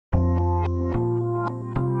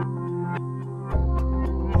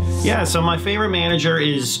Yeah, so my favorite manager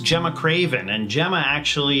is Gemma Craven, and Gemma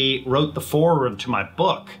actually wrote the foreword to my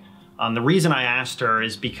book. The reason I asked her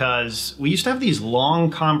is because we used to have these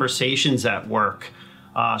long conversations at work.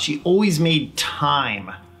 She always made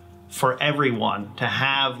time for everyone to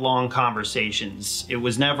have long conversations. It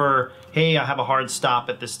was never, hey, I have a hard stop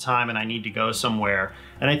at this time and I need to go somewhere.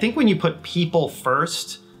 And I think when you put people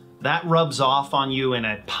first, that rubs off on you in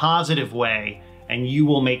a positive way, and you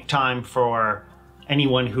will make time for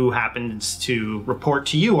anyone who happens to report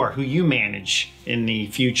to you or who you manage in the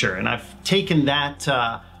future. And I've taken that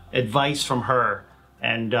advice from her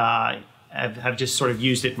and have just sort of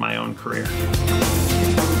used it in my own career.